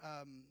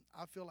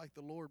I feel like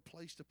the Lord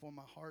placed upon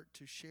my heart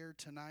to share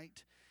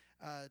tonight,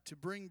 to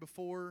bring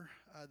before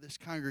this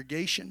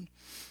congregation.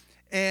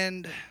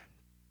 And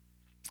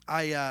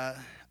I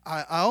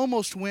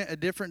almost went a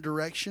different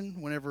direction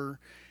whenever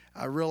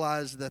I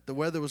realized that the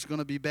weather was going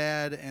to be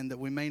bad and that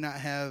we may not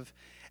have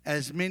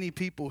as many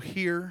people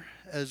here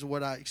as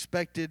what I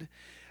expected.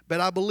 But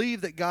I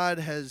believe that God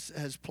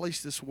has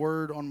placed this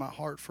word on my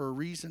heart for a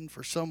reason,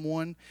 for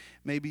someone.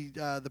 Maybe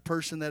the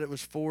person that it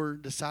was for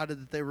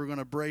decided that they were going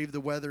to brave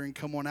the weather and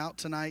come on out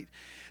tonight.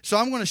 So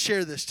I'm going to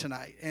share this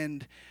tonight.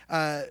 And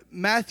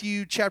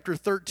Matthew chapter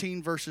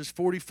 13, verses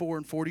 44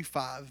 and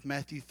 45.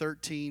 Matthew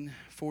 13,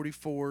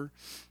 44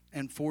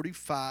 and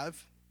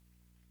 45.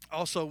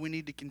 Also, we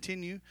need to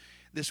continue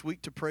this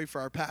week to pray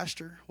for our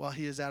pastor while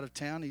he is out of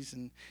town. He's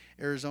in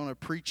Arizona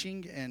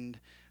preaching and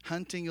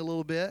hunting a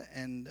little bit,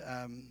 and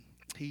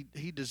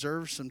he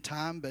deserves some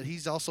time, but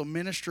he's also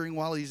ministering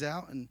while he's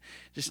out, and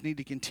just need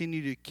to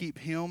continue to keep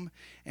him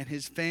and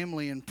his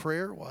family in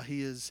prayer while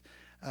he is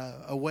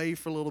away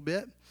for a little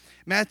bit.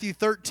 Matthew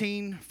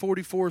 13,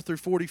 44 through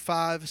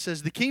 45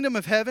 says, "The kingdom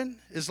of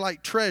heaven is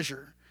like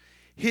treasure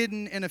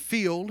hidden in a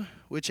field,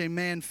 which a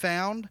man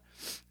found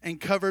and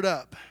covered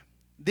up.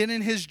 Then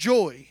in his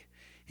joy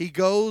he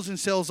goes and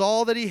sells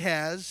all that he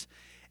has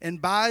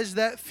and buys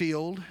that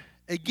field.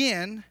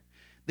 Again,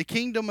 the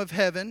kingdom of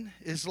heaven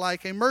is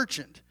like a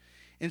merchant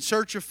in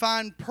search of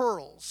fine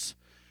pearls,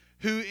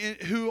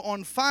 who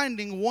on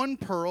finding one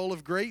pearl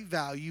of great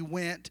value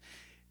went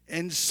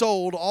and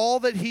sold all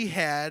that he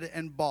had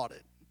and bought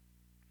it."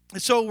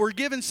 And so we're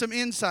given some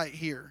insight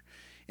here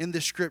in the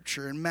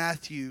scripture in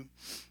Matthew,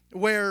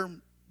 where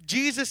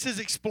Jesus is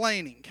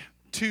explaining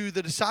to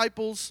the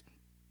disciples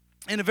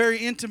in a very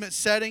intimate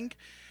setting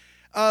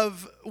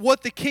of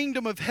what the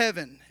kingdom of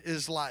heaven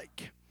is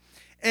like.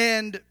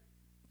 And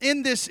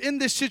in this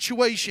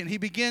situation, he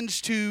begins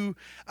to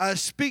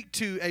speak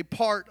to a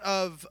part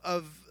of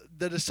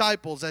the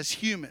disciples as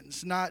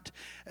humans, not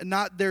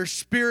their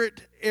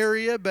spirit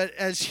area, but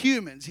as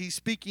humans. He's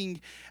speaking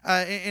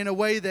in a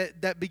way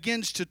that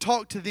begins to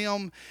talk to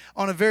them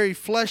on a very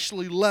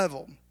fleshly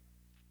level.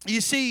 You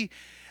see,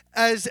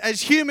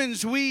 as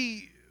humans,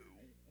 we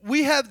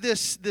have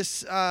this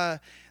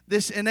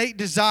innate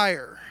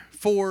desire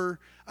for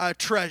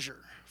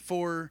treasure,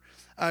 for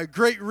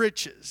great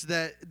riches,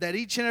 that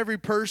each and every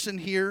person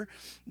here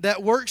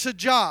that works a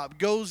job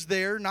goes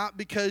there not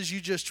because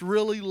you just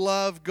really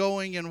love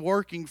going and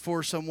working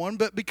for someone,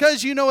 but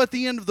because you know at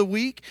the end of the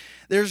week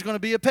there's going to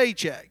be a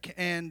paycheck.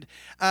 And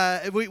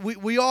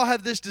we all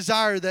have this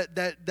desire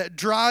that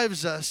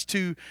drives us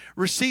to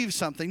receive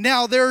something.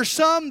 Now, there are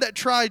some that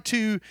try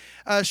to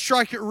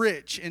strike it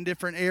rich in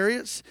different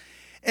areas.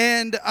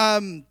 And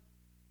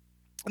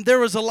there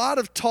was a lot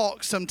of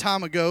talk some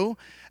time ago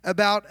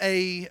about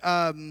a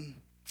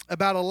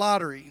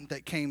lottery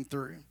that came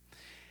through.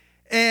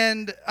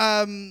 And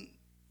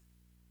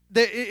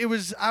it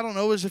was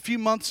a few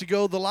months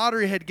ago, the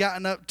lottery had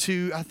gotten up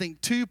to, I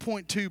think,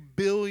 $2.2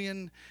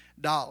 billion.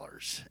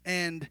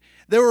 And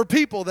there were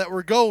people that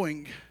were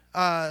going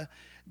by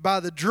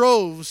the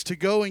droves to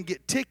go and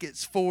get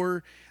tickets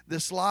for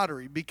this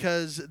lottery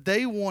because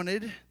they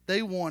wanted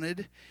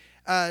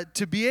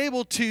to be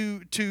able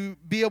to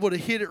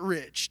hit it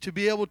rich, to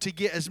be able to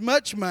get as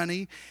much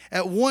money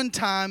at one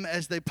time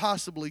as they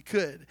possibly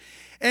could.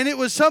 And it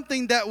was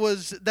something that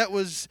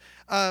was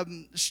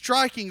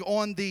striking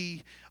on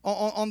the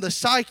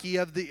psyche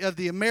of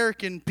the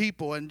American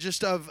people and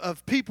just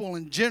of people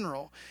in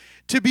general,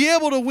 to be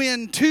able to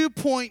win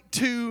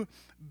 $2.2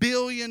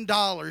 billion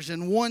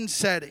in one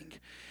setting.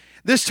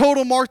 This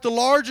total marked the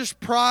largest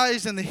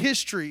prize in the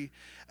history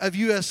of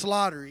U.S.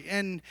 lottery.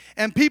 And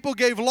people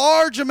gave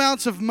large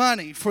amounts of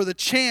money for the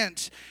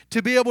chance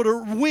to be able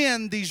to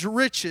win these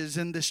riches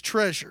and this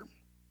treasure.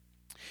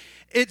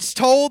 It's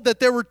told that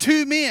there were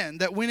two men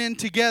that went in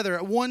together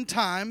at one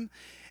time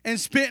and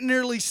spent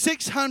nearly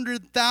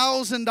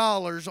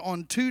 $600,000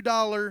 on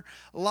 $2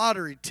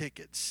 lottery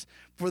tickets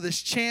for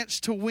this chance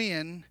to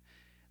win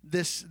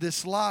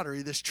this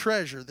lottery, this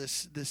treasure,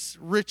 this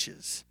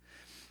riches.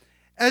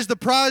 As the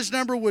prize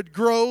number would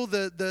grow,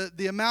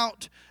 the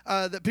amount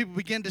that people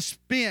began to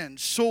spend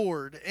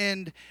soared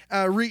and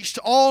reached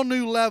all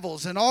new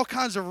levels, and all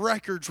kinds of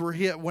records were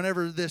hit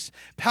whenever this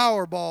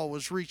Powerball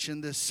was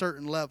reaching this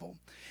certain level.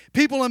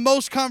 People in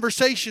most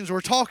conversations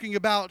were talking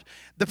about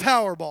the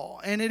Powerball,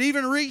 and it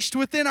even reached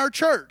within our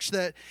church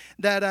that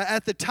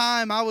at the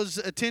time I was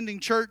attending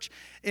church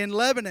in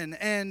Lebanon,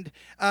 and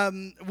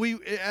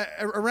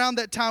around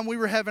that time we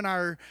were having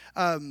our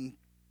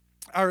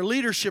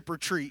leadership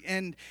retreat.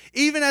 And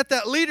even at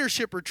that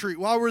leadership retreat,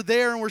 while we're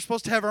there and we're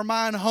supposed to have our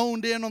mind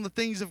honed in on the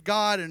things of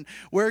God and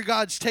where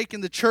God's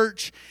taken the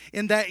church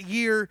in that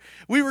year,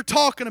 we were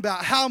talking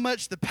about how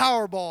much the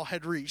Powerball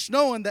had reached,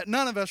 knowing that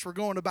none of us were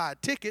going to buy a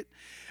ticket.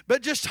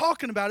 But just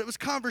talking about it was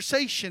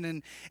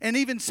conversation, and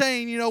even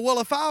saying, well,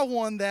 if I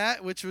won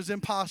that, which was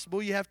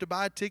impossible, you have to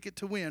buy a ticket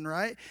to win,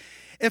 right?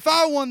 If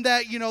I won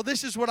that,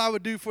 this is what I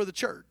would do for the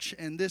church,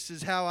 and this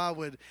is how I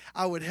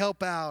would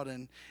help out,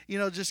 and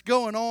just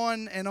going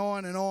on and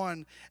on and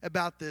on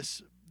about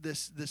this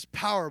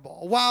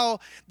Powerball. While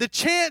the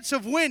chance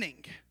of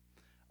winning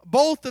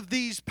both of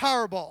these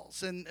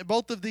Powerballs and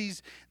both of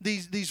these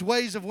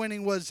ways of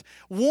winning was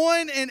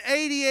 1 in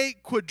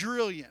 88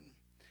 quadrillion.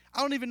 I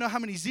don't even know how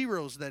many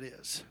zeros that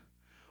is.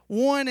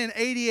 1 in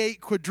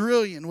 88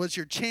 quadrillion was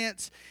your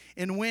chance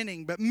in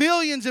winning. But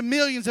millions and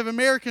millions of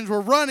Americans were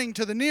running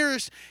to the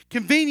nearest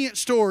convenience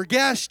store,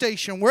 gas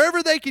station,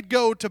 wherever they could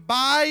go to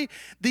buy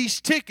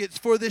these tickets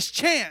for this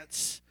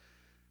chance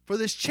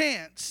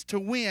to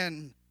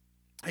win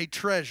a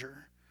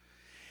treasure.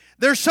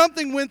 There's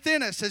something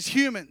within us as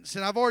humans,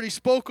 and I've already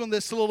spoken on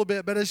this a little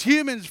bit, but as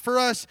humans, for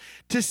us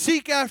to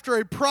seek after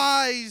a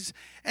prize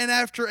and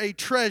after a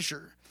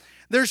treasure.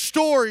 There's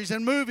stories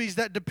and movies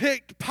that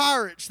depict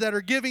pirates that are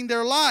giving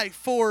their life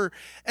for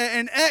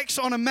an X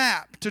on a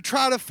map to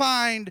try to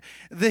find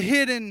the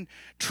hidden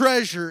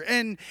treasure.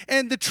 And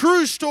the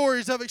true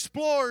stories of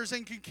explorers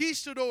and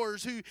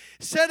conquistadors who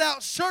set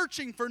out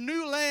searching for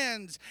new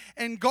lands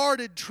and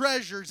guarded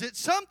treasures. It's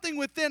something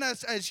within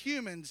us as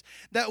humans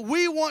that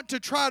we want to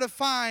try to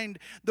find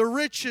the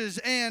riches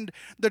and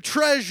the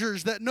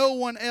treasures that no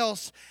one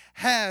else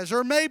has,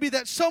 or maybe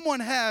that someone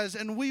has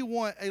and we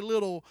want a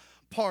little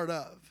part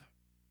of.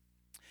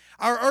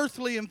 Our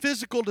earthly and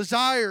physical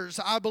desires,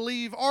 I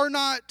believe, are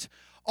not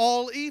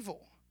all evil.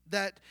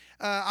 That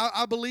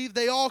I believe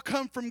they all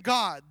come from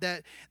God.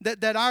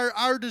 That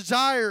our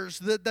desires,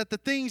 that the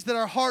things that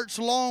our hearts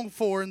long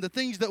for and the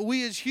things that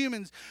we as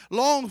humans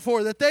long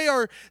for, that they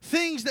are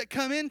things that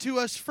come into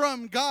us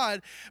from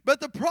God.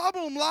 But the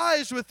problem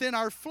lies within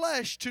our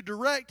flesh to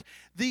direct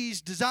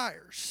these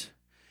desires.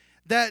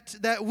 That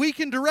we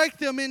can direct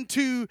them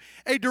into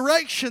a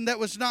direction that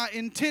was not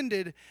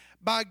intended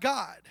by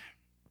God.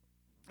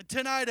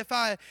 Tonight, if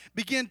I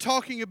begin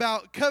talking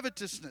about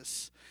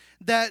covetousness,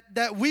 that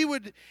we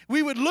would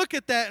look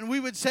at that and we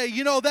would say,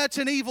 that's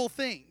an evil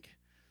thing.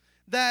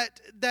 That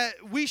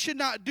we should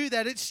not do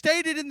that. It's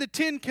stated in the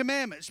 10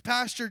 Commandments.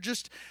 Pastor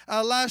just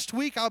last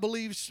week, I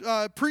believe,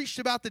 preached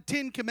about the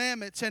 10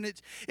 Commandments, and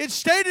it's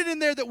stated in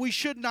there that we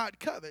should not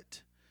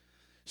covet.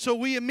 So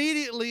we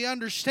immediately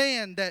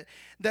understand that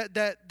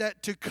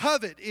to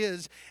covet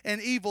is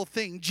an evil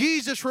thing.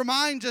 Jesus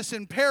reminds us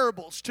in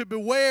parables to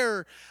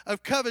beware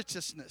of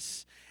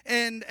covetousness.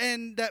 And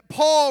that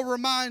Paul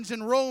reminds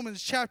in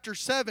Romans chapter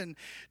 7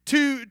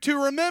 to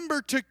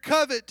remember to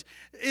covet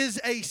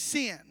is a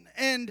sin.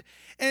 And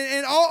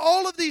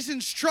all of these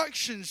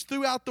instructions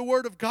throughout the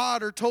Word of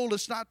God are told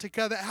us not to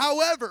covet.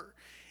 However,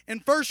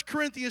 in 1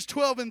 Corinthians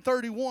 12 and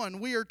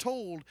 31, we are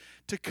told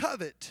to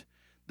covet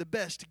the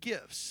best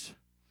gifts.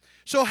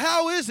 So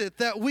how is it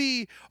that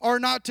we are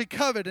not to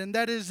covet, and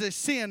that is a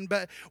sin,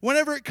 but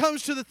whenever it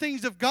comes to the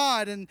things of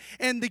God and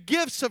the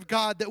gifts of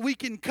God, that we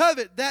can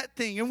covet that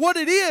thing? And what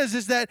it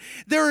is that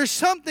there is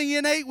something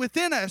innate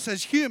within us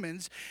as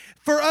humans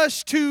for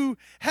us to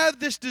have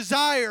this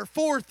desire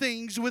for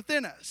things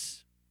within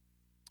us.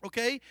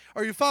 Okay?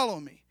 Are you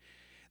following me?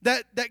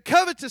 That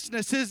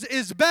covetousness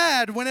is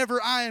bad whenever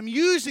I am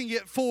using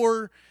it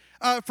for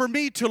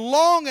me to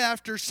long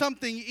after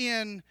something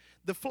in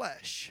the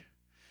flesh.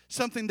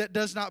 Something that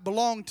does not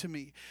belong to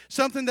me.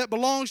 Something that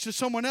belongs to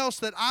someone else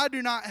that I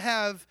do not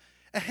have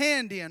a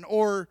hand in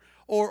or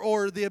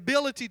the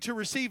ability to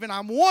receive. And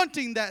I'm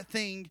wanting that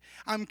thing.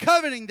 I'm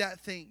coveting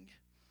that thing.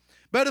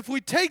 But if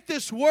we take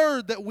this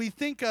word that we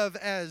think of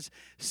as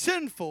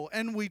sinful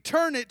and we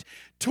turn it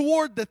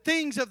toward the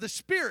things of the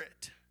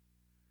Spirit,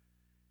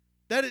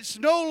 that it's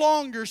no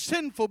longer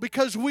sinful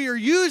because we are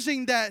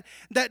using that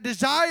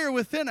desire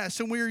within us,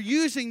 and we are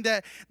using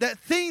that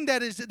thing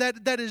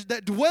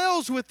that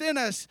dwells within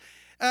us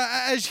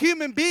as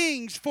human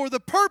beings for the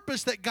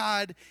purpose that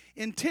God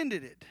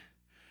intended it.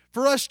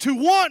 For us to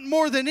want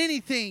more than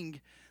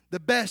anything the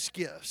best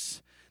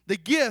gifts, the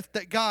gift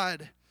that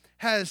God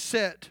has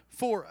set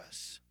for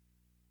us.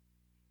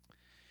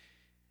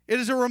 It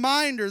is a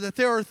reminder that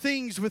there are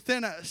things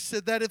within us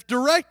that if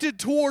directed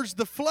towards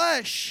the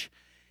flesh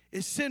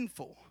is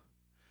sinful.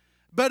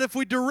 But if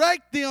we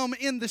direct them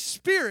in the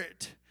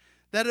Spirit,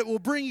 that it will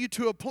bring you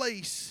to a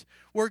place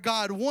where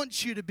God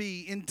wants you to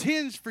be,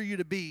 intends for you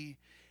to be,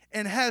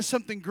 and has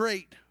something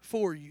great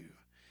for you.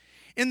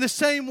 In the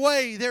same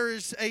way, there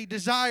is a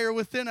desire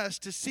within us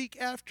to seek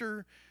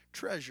after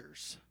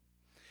treasures.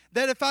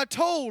 That if I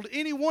told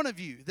any one of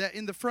you that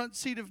in the front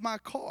seat of my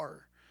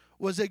car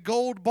was a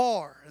gold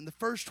bar, and the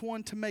first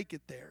one to make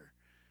it there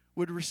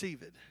would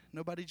receive it.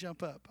 Nobody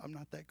jump up. I'm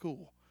not that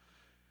cool.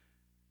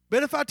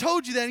 But if I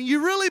told you that and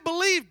you really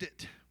believed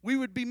it, we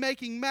would be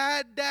making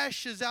mad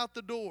dashes out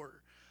the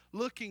door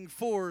looking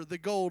for the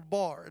gold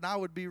bar. And I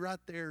would be right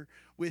there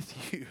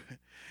with you.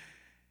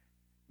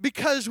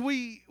 Because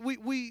we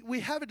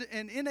have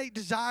an innate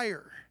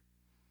desire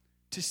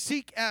to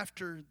seek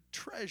after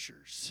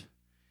treasures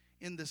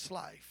in this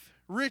life.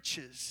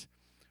 Riches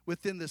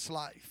within this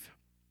life.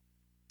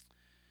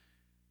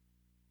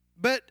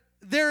 But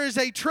there is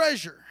a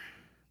treasure.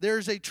 There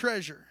is a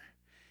treasure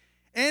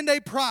and a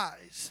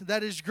prize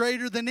that is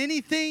greater than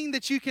anything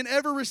that you can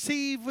ever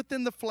receive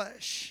within the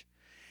flesh,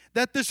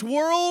 that this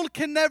world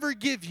can never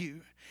give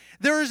you.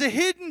 There is a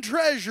hidden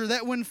treasure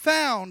that when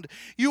found,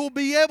 you will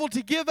be able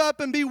to give up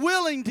and be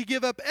willing to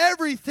give up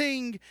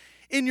everything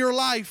in your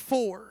life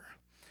for.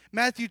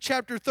 Matthew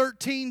chapter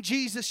 13,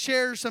 Jesus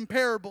shares some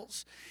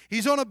parables.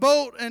 He's on a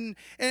boat and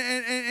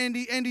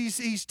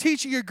he's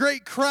teaching a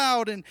great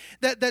crowd and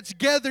that's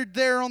gathered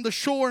there on the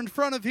shore in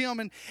front of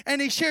him.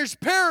 And he shares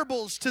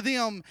parables to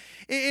them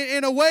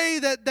in a way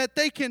that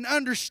they can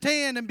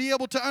understand and be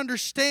able to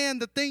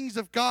understand the things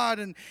of God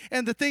and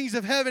the things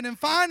of heaven. And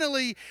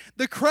finally,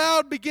 the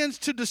crowd begins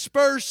to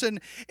disperse. And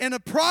in a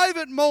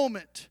private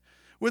moment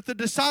with the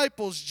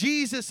disciples,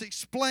 Jesus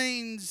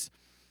explains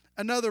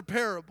another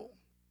parable.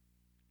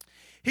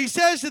 He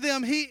says to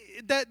them,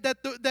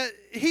 that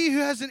he who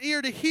has an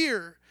ear to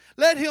hear,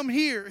 let him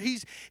hear.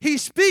 He's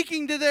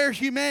speaking to their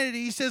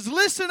humanity. He says,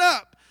 listen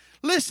up.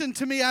 Listen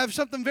to me. I have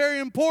something very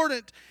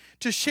important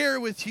to share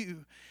with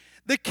you.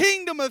 The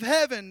kingdom of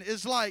heaven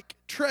is like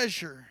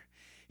treasure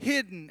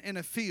hidden in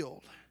a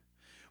field,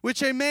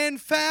 which a man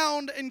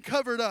found and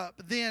covered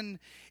up. Then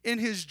in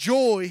his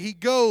joy he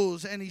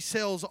goes and he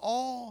sells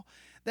all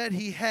that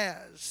he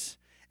has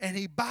and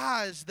he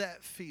buys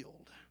that field.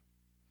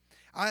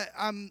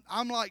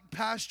 I'm like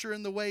Pastor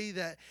in the way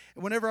that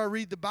whenever I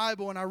read the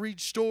Bible and I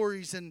read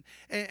stories and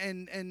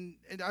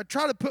I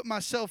try to put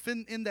myself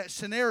in that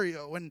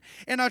scenario. And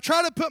I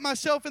try to put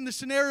myself in the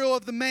scenario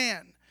of the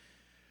man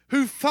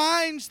who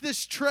finds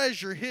this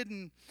treasure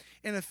hidden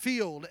in a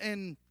field.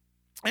 And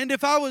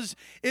if I was,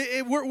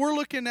 we're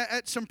looking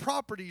at some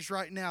properties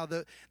right now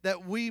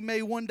that we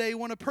may one day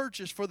want to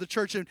purchase for the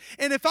church. And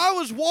if I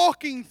was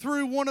walking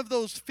through one of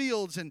those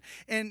fields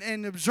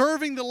and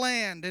observing the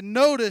land and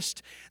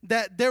noticed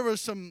that there was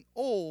some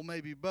oil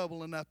maybe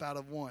bubbling up out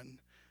of one,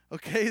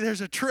 okay,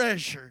 there's a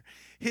treasure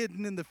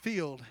hidden in the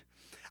field,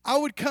 I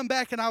would come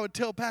back and I would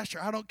tell Pastor,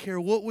 I don't care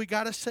what we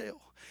got to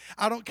sell.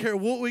 I don't care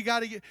what we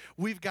got to get.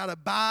 We've got to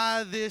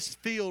buy this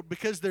field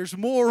because there's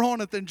more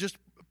on it than just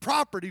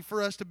property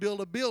for us to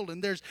build a building.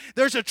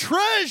 There's a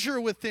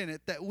treasure within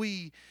it that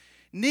we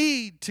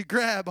need to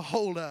grab a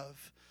hold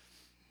of.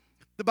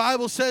 The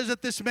Bible says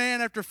that this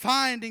man, after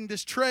finding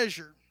this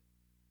treasure,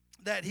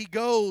 that he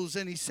goes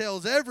and he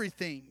sells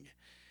everything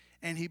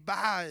and he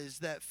buys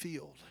that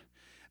field.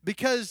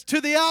 Because to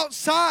the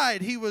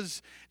outside he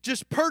was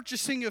just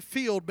purchasing a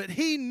field, but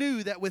he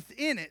knew that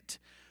within it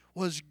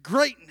was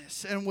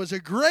greatness and was a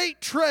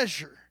great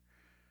treasure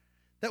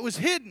that was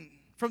hidden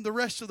from the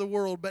rest of the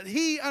world, but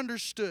he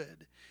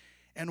understood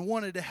and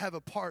wanted to have a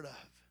part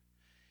of.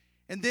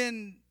 And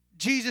then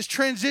Jesus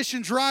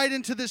transitions right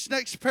into this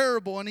next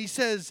parable, and he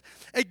says,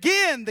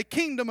 again, the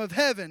kingdom of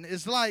heaven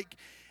is like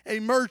a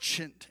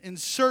merchant in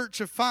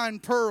search of fine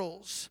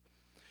pearls,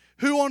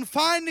 who on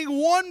finding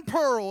one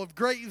pearl of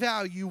great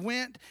value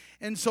went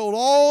and sold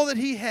all that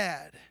he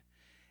had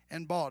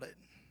and bought it.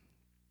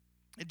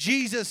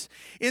 Jesus,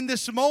 in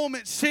this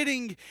moment,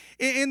 sitting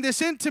in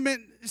this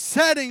intimate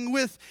setting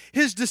with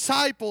his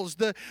disciples,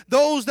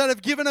 those that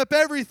have given up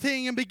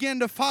everything and begin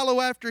to follow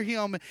after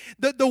him,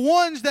 the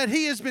ones that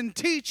he has been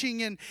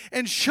teaching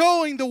and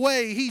showing the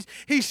way.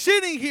 He's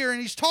sitting here and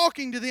he's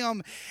talking to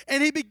them,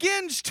 and he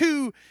begins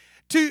to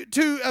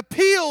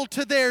appeal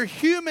to their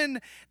human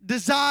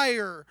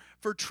desire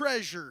for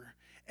treasure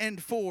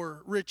and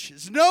for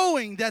riches,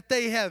 knowing that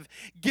they have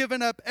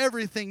given up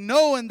everything,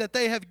 knowing that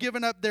they have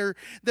given up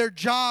their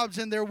jobs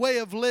and their way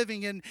of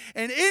living, and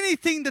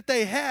anything that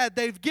they had,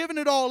 they've given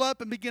it all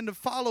up and begin to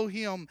follow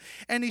him.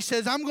 And he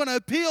says, I'm going to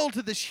appeal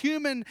to this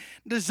human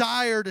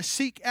desire to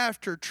seek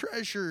after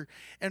treasure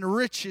and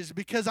riches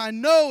because I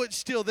know it's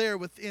still there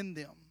within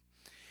them.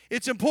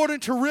 It's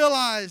important to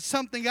realize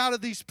something out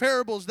of these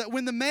parables, that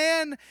when the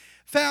man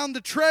found the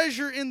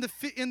treasure in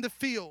the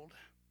field,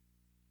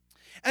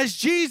 as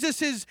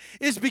Jesus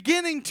is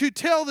beginning to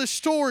tell this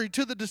story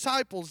to the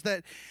disciples,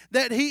 that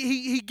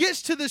he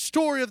gets to the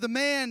story of the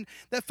man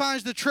that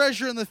finds the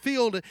treasure in the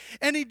field.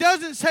 And he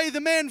doesn't say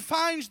the man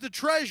finds the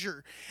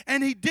treasure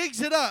and he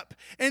digs it up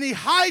and he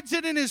hides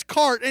it in his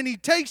cart and he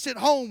takes it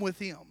home with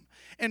him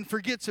and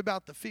forgets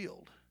about the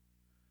field.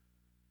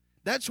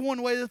 That's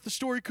one way that the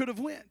story could have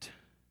went.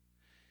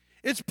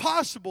 It's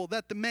possible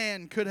that the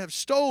man could have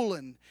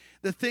stolen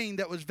the thing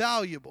that was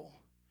valuable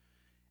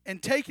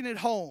and taken it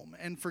home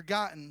and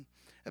forgotten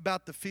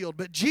about the field.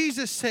 But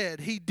Jesus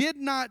said he did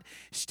not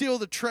steal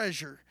the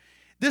treasure.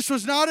 This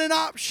was not an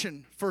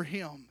option for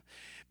him,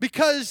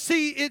 Because,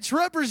 see, it's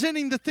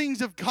representing the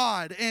things of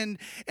God and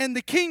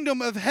the kingdom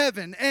of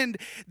heaven. And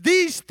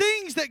these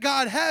things that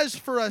God has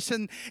for us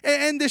and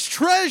this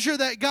treasure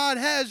that God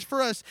has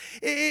for us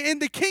in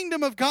the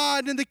kingdom of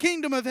God and the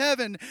kingdom of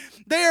heaven,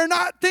 they are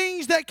not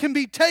things that can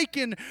be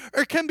taken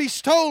or can be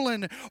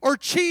stolen or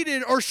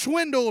cheated or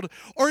swindled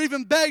or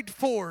even begged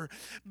for.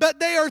 But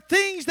they are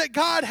things that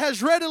God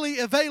has readily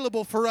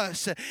available for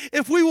us.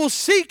 If we will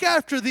seek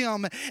after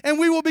them and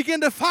we will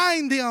begin to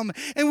find them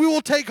and we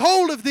will take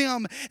hold of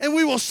them and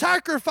we will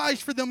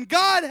sacrifice for them,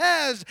 God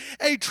has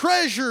a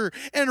treasure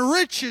and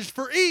riches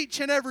for each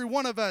and every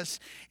one of us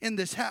in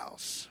this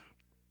house.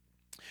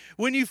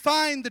 When you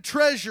find the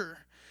treasure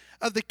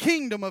of the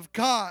kingdom of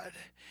God,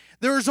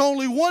 there is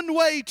only one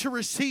way to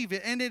receive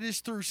it, and it is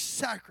through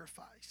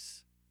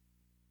sacrifice.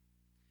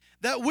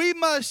 That we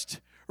must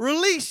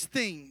release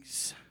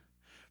things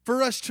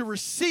for us to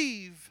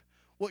receive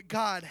what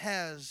God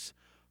has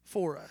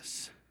for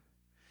us.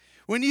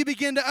 When you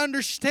begin to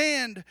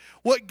understand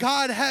what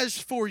God has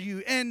for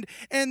you and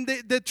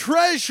the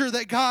treasure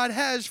that God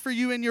has for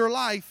you in your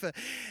life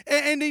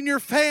and in your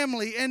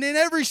family and in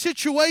every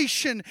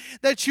situation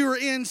that you're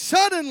in,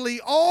 suddenly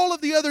all of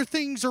the other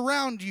things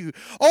around you,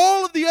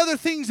 all of the other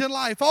things in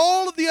life,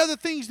 all of the other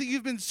things that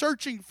you've been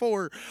searching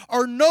for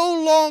are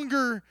no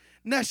longer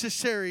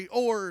necessary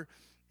or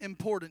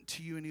important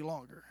to you any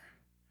longer.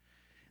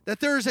 That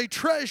there is a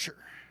treasure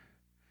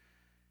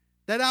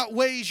that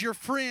outweighs your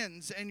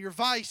friends and your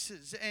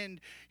vices and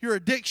your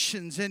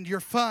addictions and your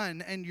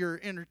fun and your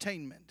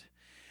entertainment.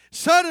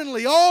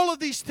 Suddenly, all of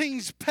these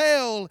things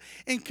pale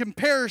in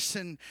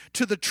comparison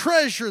to the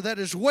treasure that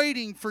is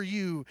waiting for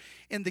you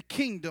in the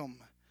kingdom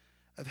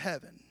of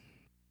heaven.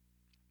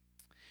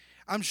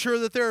 I'm sure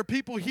that there are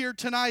people here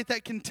tonight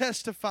that can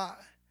testify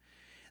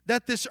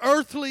that this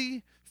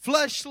earthly,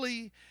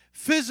 fleshly,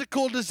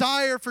 physical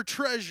desire for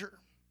treasure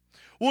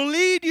will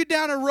lead you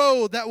down a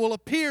road that will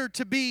appear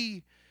to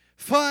be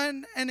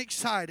fun and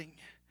exciting,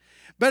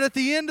 but at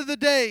the end of the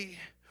day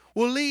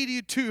will lead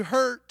you to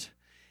hurt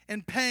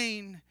and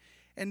pain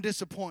and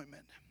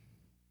disappointment.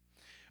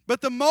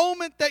 But the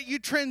moment that you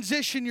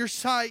transition your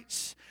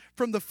sights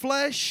from the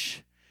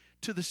flesh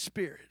to the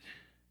spirit,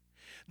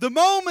 the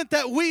moment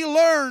that we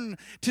learn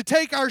to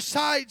take our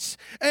sights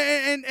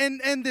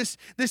and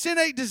this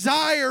innate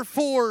desire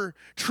for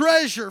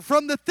treasure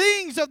from the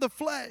things of the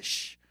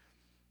flesh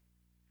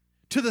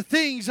to the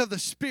things of the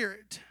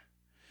spirit,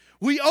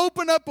 we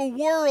open up a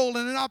world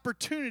and an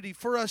opportunity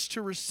for us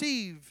to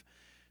receive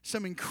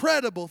some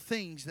incredible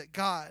things that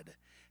God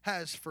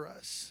has for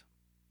us.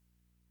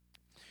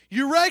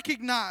 You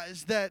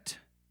recognize that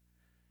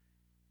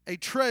a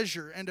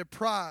treasure and a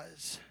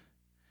prize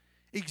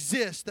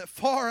exists that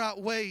far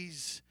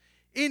outweighs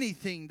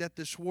anything that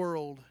this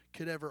world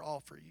could ever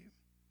offer you.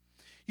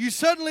 You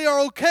suddenly are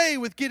okay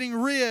with getting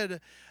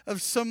rid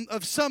of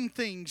some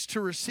things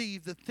to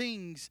receive the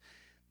things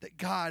that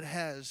God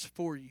has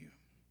for you.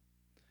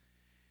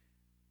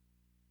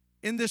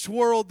 In this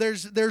world,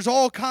 there's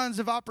all kinds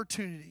of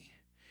opportunity.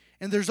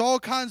 And there's all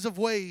kinds of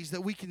ways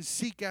that we can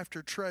seek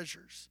after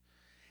treasures.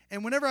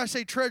 And whenever I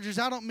say treasures,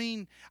 I don't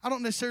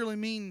necessarily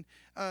mean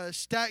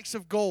stacks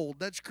of gold.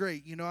 That's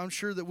great. You know, I'm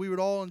sure that we would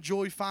all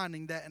enjoy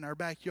finding that in our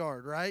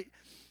backyard, right?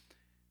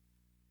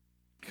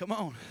 Come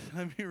on.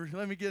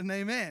 Let me get an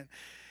amen.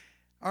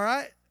 All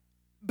right?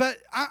 But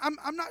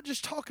I'm not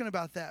just talking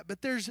about that.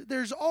 But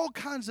there's all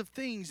kinds of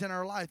things in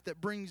our life that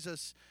brings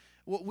us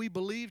what we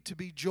believe to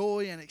be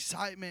joy and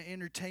excitement,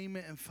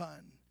 entertainment, and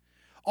fun.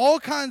 All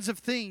kinds of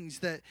things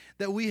that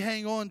we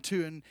hang on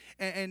to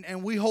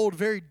and we hold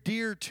very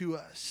dear to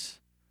us.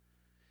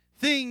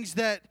 Things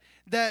that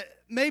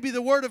maybe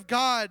the Word of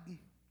God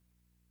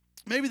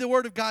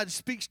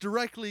speaks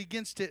directly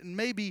against it, and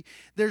maybe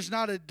there's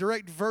not a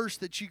direct verse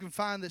that you can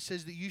find that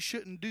says that you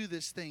shouldn't do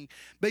this thing.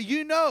 But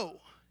you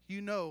know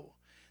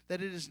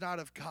that it is not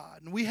of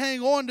God. And we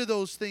hang on to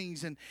those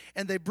things, and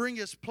they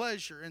bring us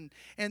pleasure,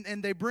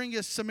 and they bring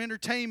us some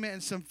entertainment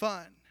and some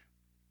fun.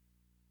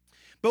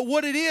 But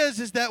what it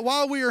is that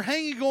while we are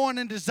hanging on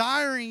and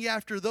desiring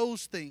after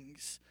those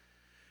things,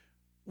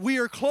 we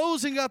are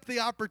closing up the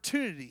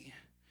opportunity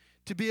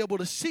to be able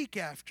to seek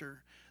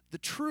after the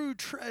true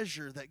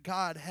treasure that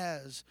God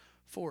has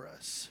for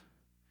us.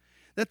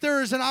 That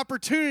there is an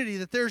opportunity,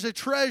 that there's a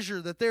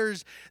treasure, that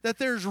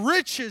there's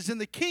riches in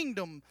the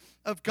kingdom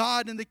of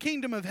God, in the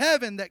kingdom of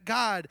heaven that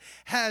God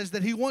has,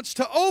 that He wants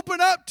to open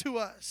up to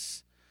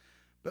us.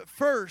 But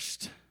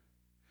first, the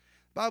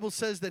Bible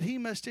says that He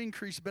must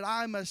increase, but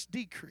I must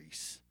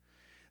decrease.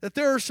 That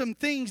there are some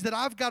things that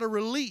I've got to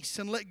release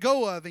and let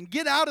go of and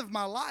get out of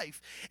my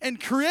life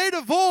and create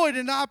a void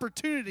and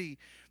opportunity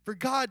for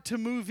God to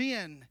move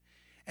in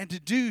and to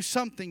do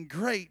something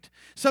great,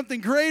 something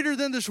greater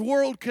than this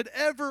world could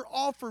ever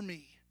offer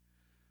me.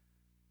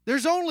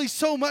 There's only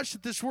so much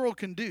that this world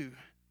can do.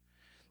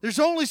 There's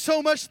only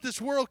so much that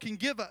this world can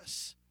give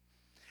us.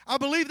 I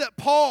believe that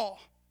Paul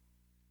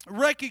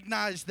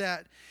recognized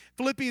that.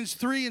 Philippians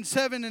 3 and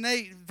 7 and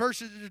 8,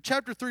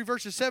 chapter 3,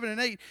 verses 7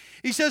 and 8,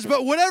 he says,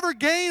 "But whatever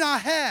gain I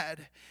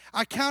had,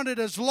 I counted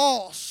as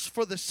loss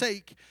for the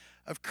sake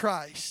of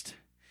Christ.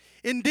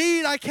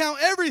 Indeed, I count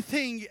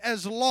everything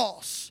as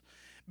loss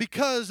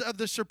because of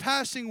the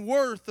surpassing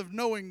worth of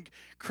knowing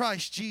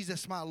Christ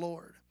Jesus my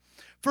Lord.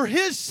 For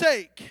His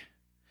sake,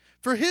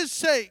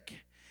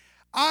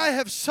 I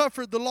have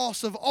suffered the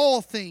loss of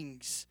all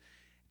things."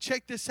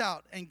 Check this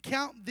out. "And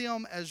count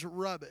them as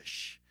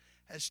rubbish,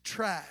 as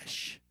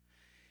trash,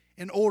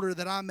 in order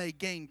that I may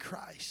gain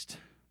Christ."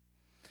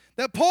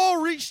 That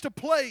Paul reached a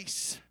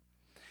place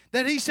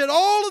that he said,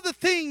 all of the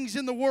things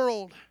in the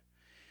world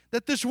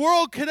that this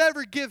world could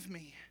ever give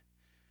me,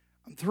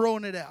 I'm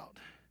throwing it out.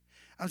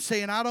 I'm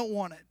saying I don't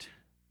want it.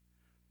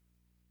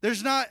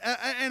 There's not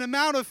an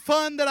amount of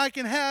fun that I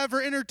can have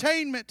or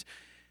entertainment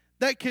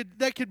that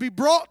could be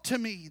brought to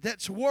me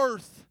that's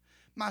worth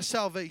my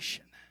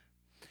salvation.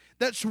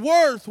 That's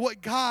worth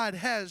what God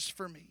has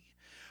for me.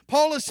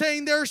 Paul is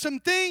saying there are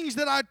some things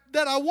that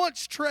I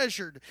once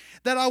treasured,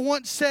 that I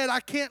once said I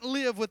can't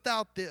live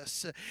without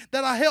this,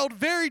 that I held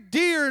very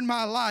dear in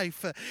my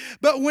life.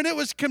 But when it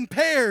was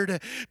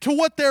compared to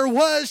what there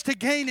was to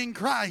gain in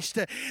Christ,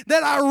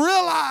 that I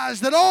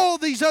realized that all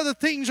these other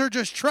things are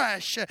just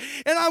trash. And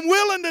I'm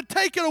willing to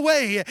take it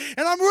away,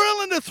 and I'm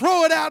willing to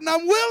throw it out, and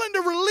I'm willing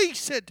to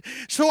release it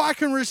so I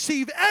can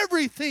receive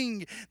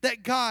everything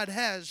that God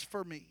has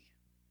for me.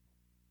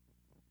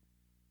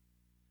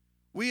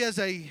 We as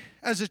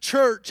a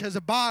church, as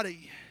a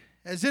body,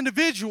 as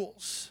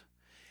individuals,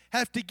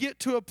 have to get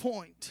to a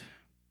point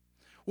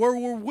where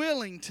we're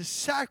willing to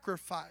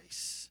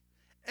sacrifice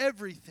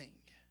everything,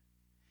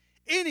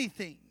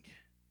 anything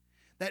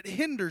that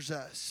hinders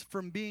us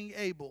from being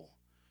able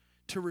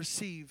to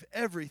receive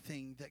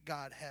everything that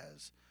God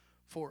has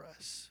for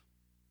us.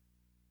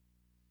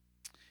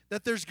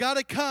 That there's got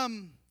to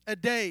come a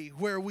day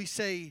where we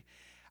say,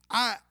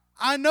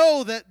 I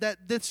know that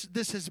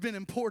this has been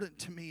important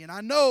to me, and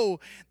I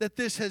know that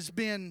this has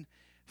been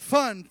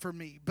fun for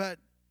me, but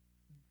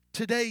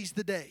today's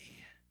the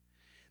day.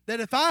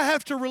 That if I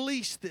have to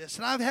release this,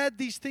 and I've had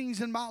these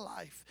things in my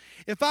life,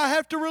 if I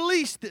have to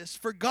release this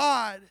for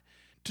God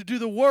to do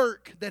the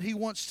work that He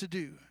wants to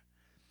do,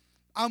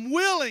 I'm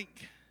willing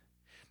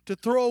to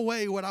throw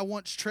away what I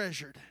once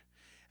treasured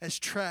as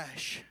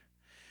trash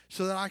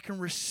so that I can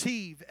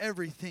receive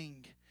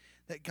everything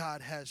that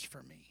God has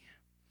for me.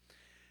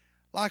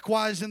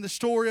 Likewise, in the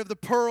story of the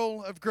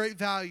pearl of great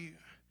value,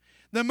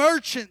 the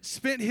merchant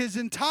spent his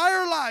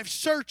entire life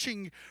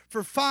searching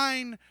for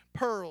fine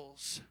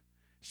pearls.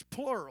 It's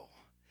plural.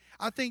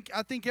 I think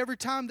every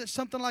time that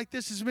something like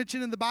this is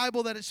mentioned in the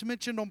Bible, that it's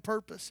mentioned on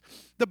purpose.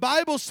 The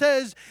Bible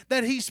says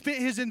that he spent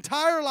his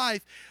entire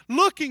life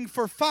looking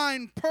for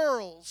fine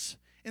pearls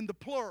in the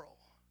plural.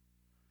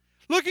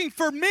 Looking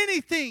for many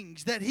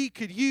things that he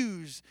could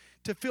use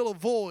to fill a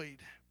void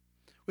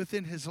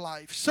within his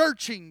life.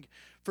 Searching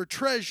for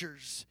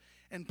treasures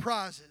and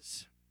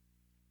prizes.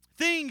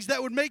 Things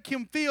that would make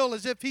him feel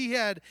as if he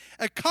had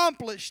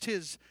accomplished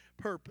his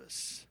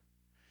purpose.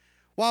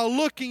 While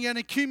looking and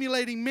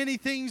accumulating many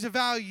things of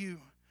value,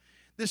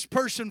 this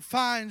person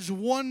finds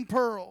one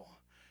pearl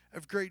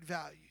of great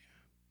value.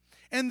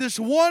 And this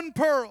one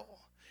pearl,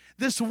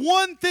 this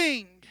one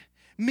thing,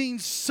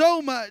 means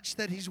so much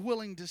that he's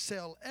willing to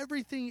sell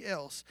everything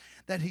else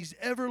that he's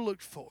ever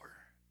looked for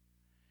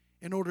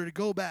in order to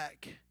go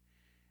back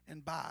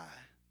and buy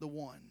the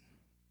one.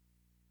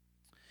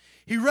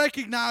 He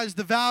recognized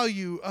the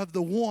value of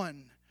the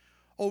one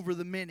over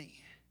the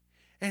many.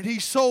 And he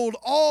sold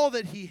all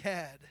that he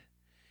had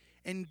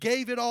and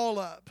gave it all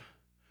up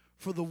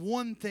for the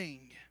one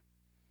thing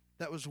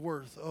that was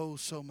worth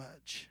so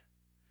much.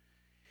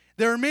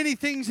 There are many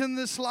things in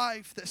this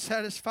life that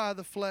satisfy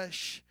the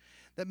flesh,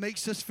 that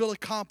makes us feel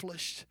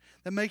accomplished,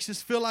 that makes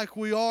us feel like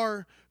we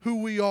are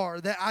who we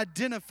are, that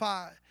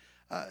identify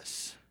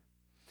us.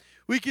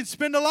 We can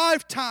spend a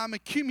lifetime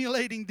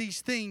accumulating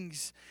these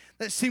things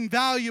that seem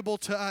valuable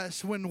to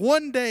us when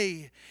one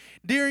day,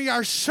 during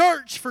our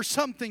search for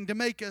something to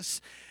make us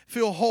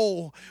feel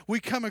whole,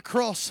 we come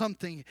across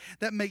something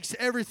that makes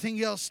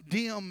everything else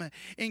dim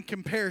in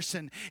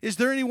comparison. Is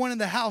there anyone in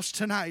the house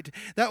tonight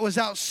that was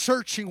out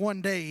searching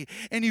one day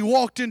and you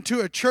walked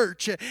into a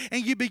church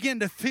and you began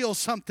to feel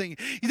something?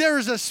 There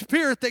was a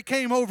spirit that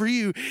came over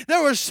you.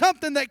 There was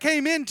something that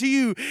came into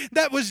you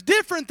that was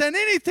different than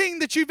anything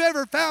that you've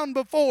ever found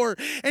before.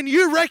 And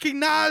you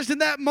recognized in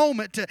that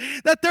moment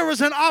that there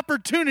was an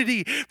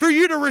opportunity for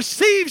you to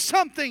receive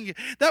something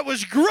that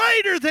was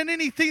greater than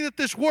anything that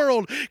this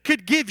world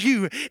could give you.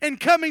 And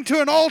coming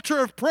to an altar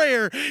of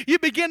prayer, you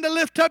begin to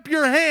lift up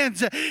your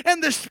hands,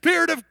 and the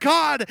Spirit of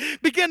God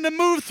begin to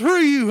move through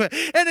you.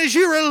 And as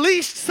you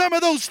released some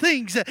of those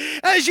things,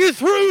 as you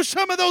threw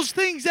some of those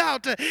things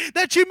out,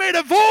 that you made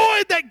a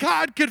void that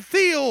God could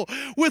fill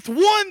with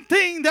one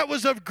thing that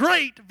was of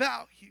great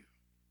value.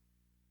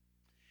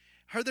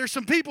 I heard there's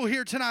some people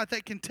here tonight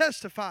that can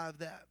testify of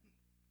that.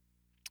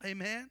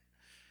 Amen.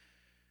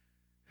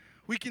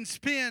 We can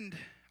spend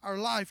our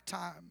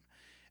lifetime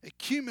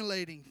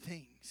accumulating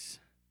things.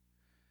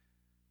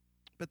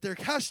 But there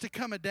has to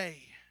come a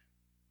day.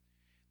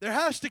 There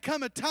has to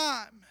come a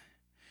time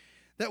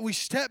that we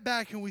step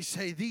back and we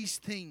say, these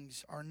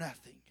things are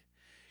nothing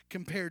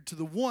compared to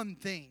the one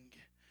thing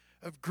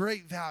of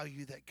great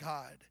value that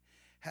God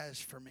has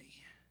for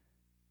me.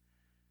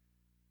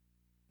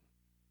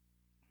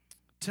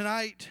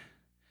 Tonight,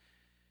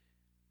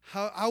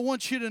 I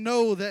want you to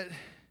know that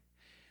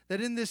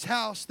in this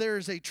house there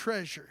is a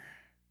treasure.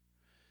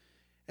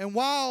 And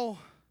while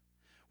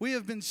we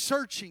have been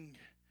searching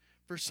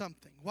for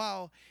something,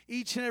 while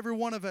each and every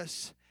one of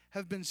us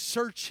have been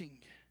searching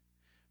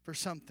for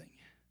something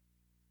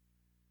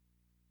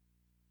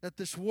that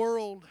this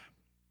world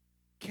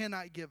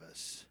cannot give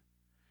us.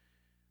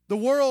 The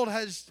world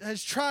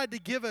has tried to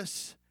give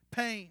us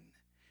pain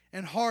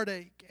and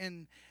heartache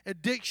and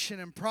addiction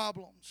and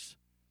problems.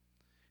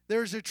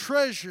 There's a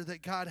treasure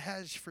that God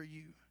has for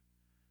you.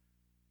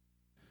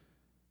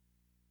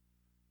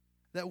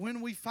 That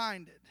when we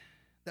find it,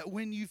 that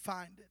when you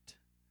find it,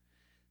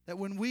 that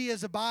when we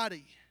as a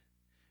body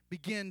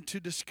begin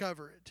to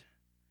discover it,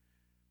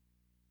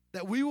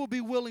 that we will be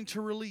willing to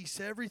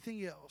release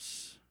everything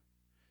else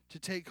to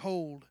take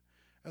hold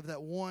of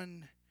that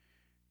one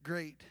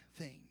great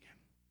thing.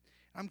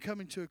 I'm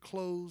coming to a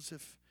close.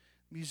 If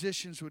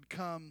musicians would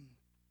come.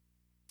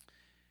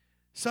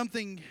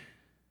 Something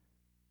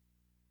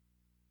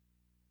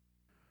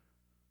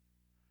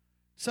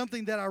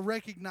that I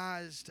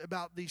recognized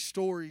about these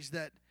stories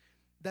that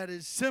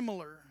is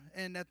similar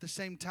and at the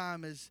same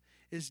time is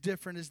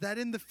different is that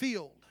in the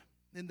field,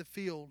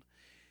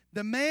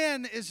 the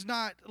man is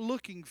not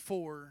looking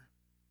for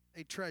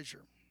a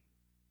treasure.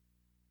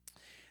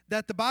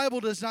 That the Bible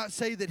does not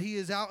say that he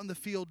is out in the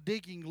field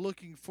digging,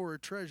 looking for a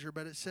treasure,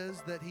 but it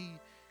says that he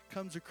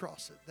comes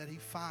across it, that he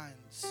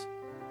finds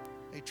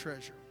a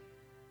treasure.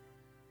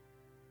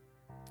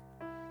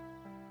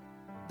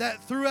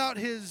 That throughout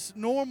his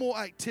normal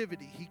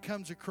activity, he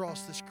comes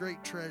across this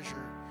great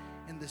treasure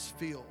in this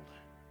field,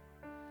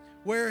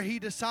 where he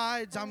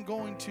decides, I'm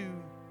going to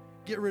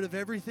get rid of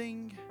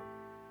everything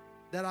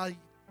that I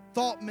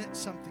thought meant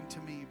something to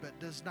me, but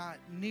does not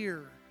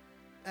near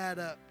add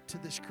up to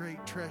this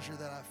great treasure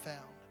that I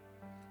found.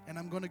 And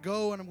I'm going to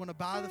go and I'm going to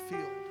buy the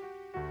field.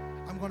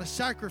 I'm going to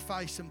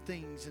sacrifice some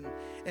things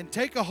and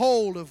take a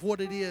hold of what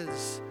it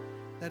is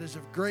that is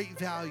of great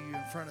value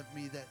in front of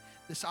me, that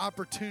this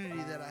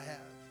opportunity that I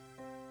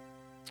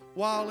have.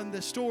 While in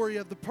the story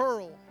of the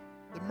pearl,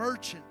 the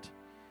merchant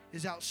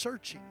is out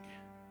searching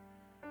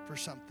for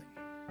something.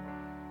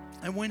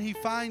 And when he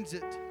finds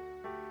it,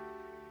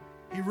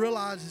 he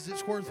realizes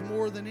it's worth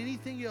more than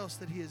anything else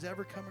that he has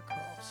ever come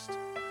across.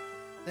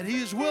 That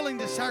he is willing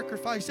to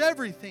sacrifice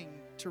everything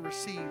to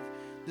receive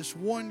this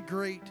one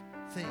great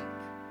thing.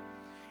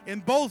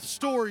 In both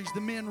stories, the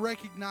men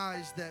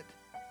recognized that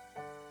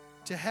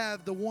to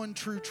have the one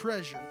true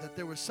treasure, that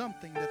there was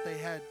something that they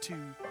had to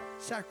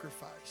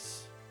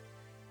sacrifice,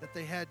 that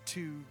they had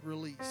to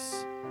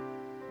release.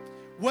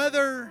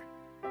 Whether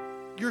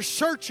you're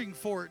searching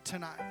for it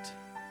tonight,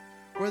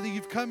 whether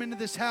you've come into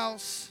this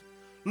house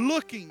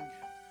looking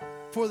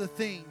for the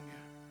thing,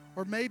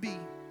 or maybe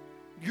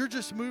you're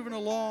just moving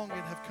along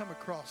and have come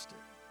across it.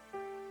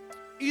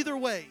 Either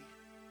way,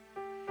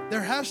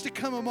 there has to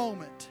come a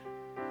moment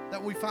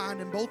that we find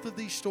in both of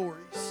these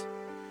stories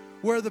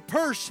where the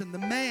person, the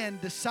man,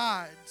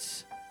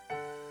 decides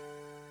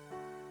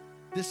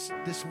this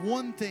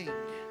one thing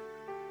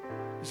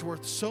is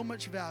worth so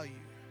much value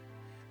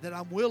that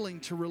I'm willing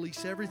to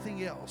release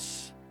everything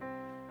else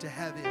to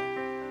have it.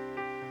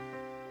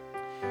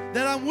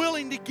 That I'm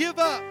willing to give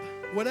up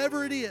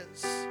whatever it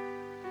is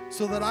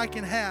so that I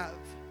can have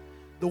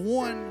the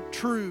one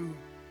true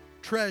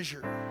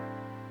treasure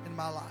in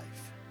my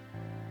life.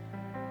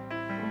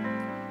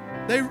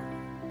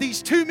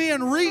 These two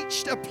men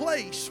reached a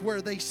place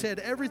where they said,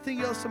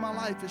 everything else in my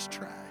life is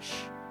trash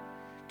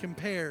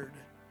compared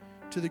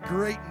to the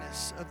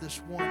greatness of this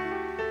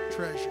one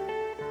treasure.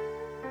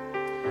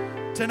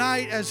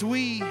 Tonight,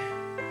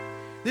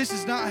 this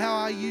is not how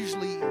I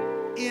usually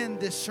end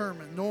this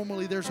sermon.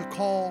 Normally there's a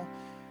call,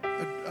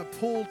 a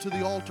pull to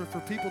the altar for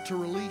people to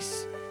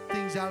release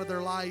things out of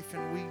their life,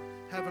 and we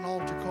have an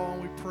altar call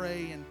and we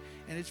pray, and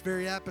it's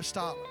very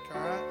apostolic,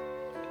 all right?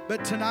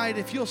 But tonight,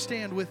 if you'll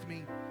stand with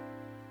me,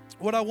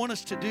 what I want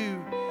us to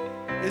do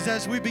is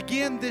as we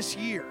begin this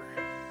year,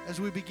 as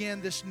we begin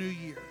this new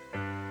year,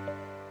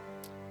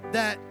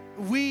 that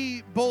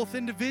we both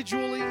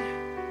individually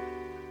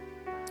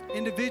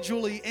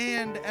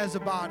and as a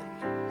body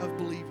of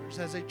believers,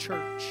 as a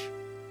church,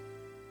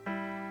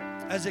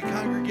 as a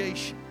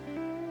congregation,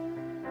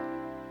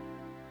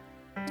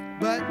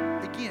 but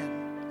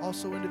again,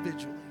 also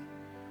individually,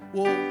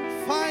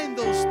 will find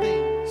those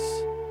things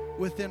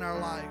within our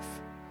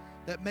life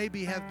that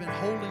maybe have been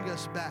holding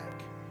us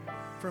back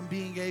from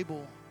being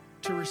able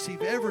to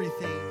receive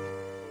everything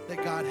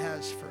that God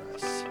has for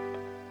us.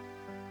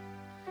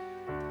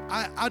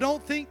 I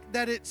don't think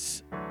that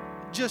it's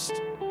just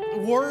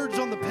words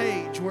on the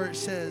page where it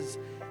says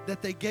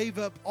that they gave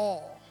up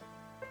all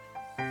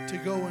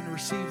to go and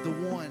receive the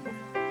one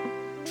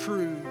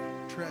true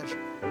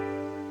treasure.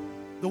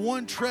 the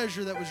one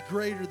treasure that was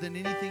greater than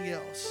anything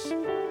else.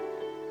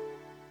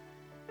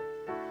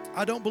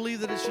 I don't believe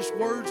that it's just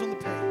words on the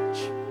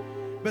page,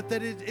 but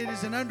that it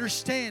is an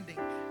understanding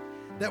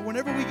that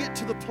whenever we get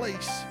to the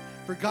place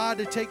for God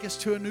to take us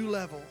to a new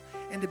level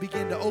and to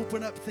begin to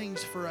open up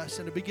things for us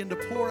and to begin to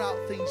pour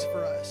out things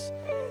for us,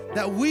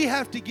 that we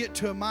have to get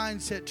to a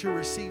mindset to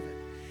receive it.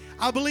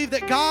 I believe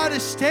that God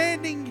is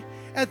standing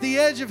at the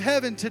edge of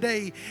heaven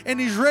today, and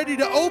He's ready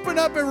to open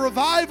up a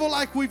revival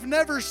like we've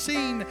never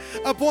seen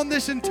upon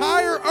this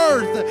entire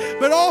earth,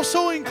 but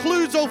also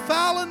includes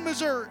O'Fallon,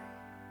 Missouri.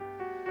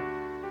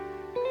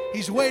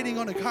 He's waiting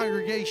on a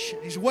congregation.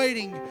 He's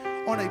waiting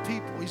on a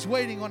people. He's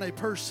waiting on a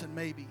person,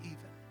 maybe even,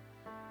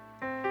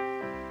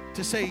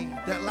 to say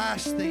that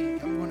last thing.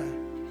 I'm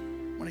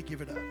going to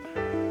give it up.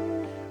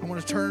 I want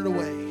to turn it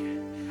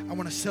away. I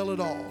want to sell it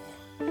all.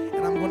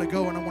 And I'm going to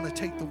go and I want to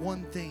take the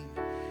one thing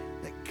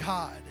that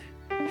God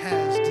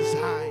has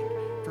designed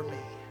for me.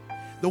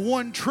 The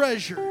one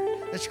treasure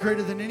that's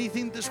greater than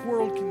anything this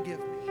world can give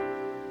me.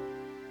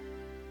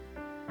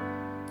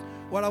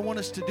 What I want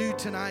us to do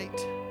tonight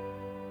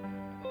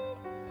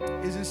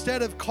is,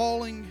 instead of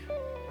calling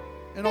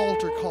an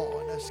altar call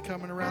and us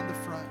coming around the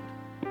front,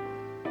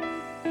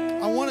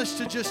 I want us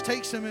to just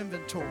take some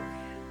inventory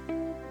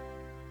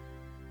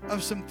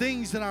of some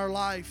things in our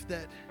life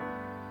that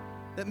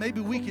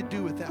maybe we could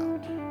do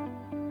without.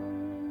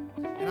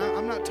 And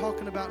I'm not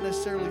talking about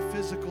necessarily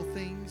physical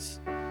things,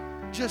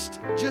 just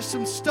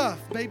some stuff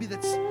maybe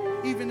that's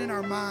even in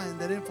our mind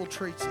that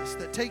infiltrates us,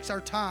 that takes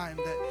our time,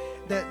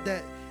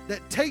 that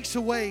takes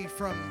away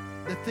from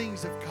the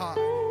things of God,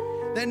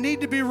 that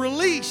need to be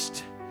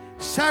released,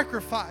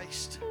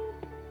 sacrificed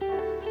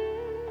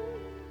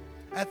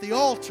at the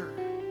altar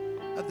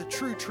of the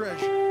true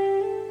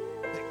treasure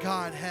that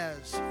God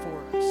has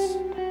for us.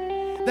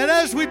 That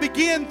as we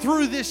begin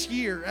through this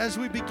year, as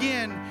we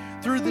begin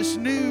through this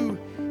new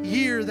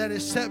year that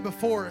is set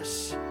before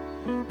us,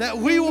 that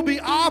we will be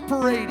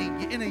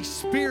operating in a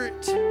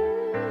spirit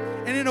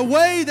and in a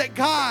way that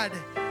God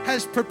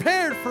has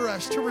prepared for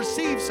us to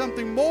receive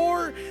something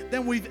more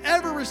than we've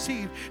ever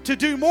received, to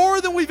do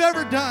more than we've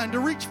ever done, to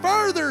reach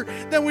further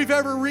than we've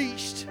ever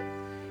reached.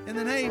 In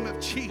the name of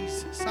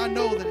Jesus, I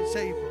know that it's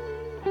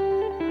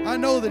able. I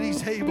know that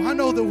He's able. I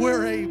know that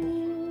we're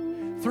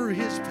able through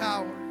His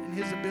power and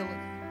His ability.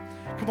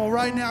 Come on,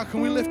 right now,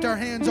 can we lift our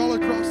hands all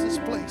across this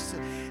place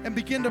and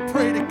begin to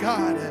pray to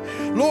God?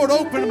 Lord,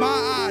 open my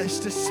eyes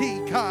to see,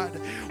 God,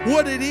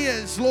 what it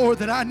is, Lord,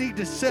 that I need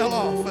to sell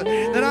off,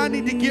 that I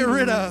need to get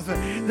rid of,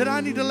 that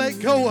I need to let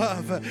go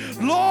of.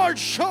 Lord,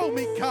 show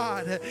me,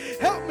 God.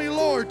 Help me,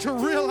 Lord, to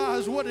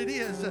realize what it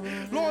is,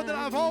 Lord, that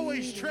I've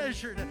always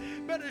treasured,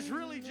 but it's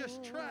really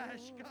just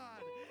trash, God.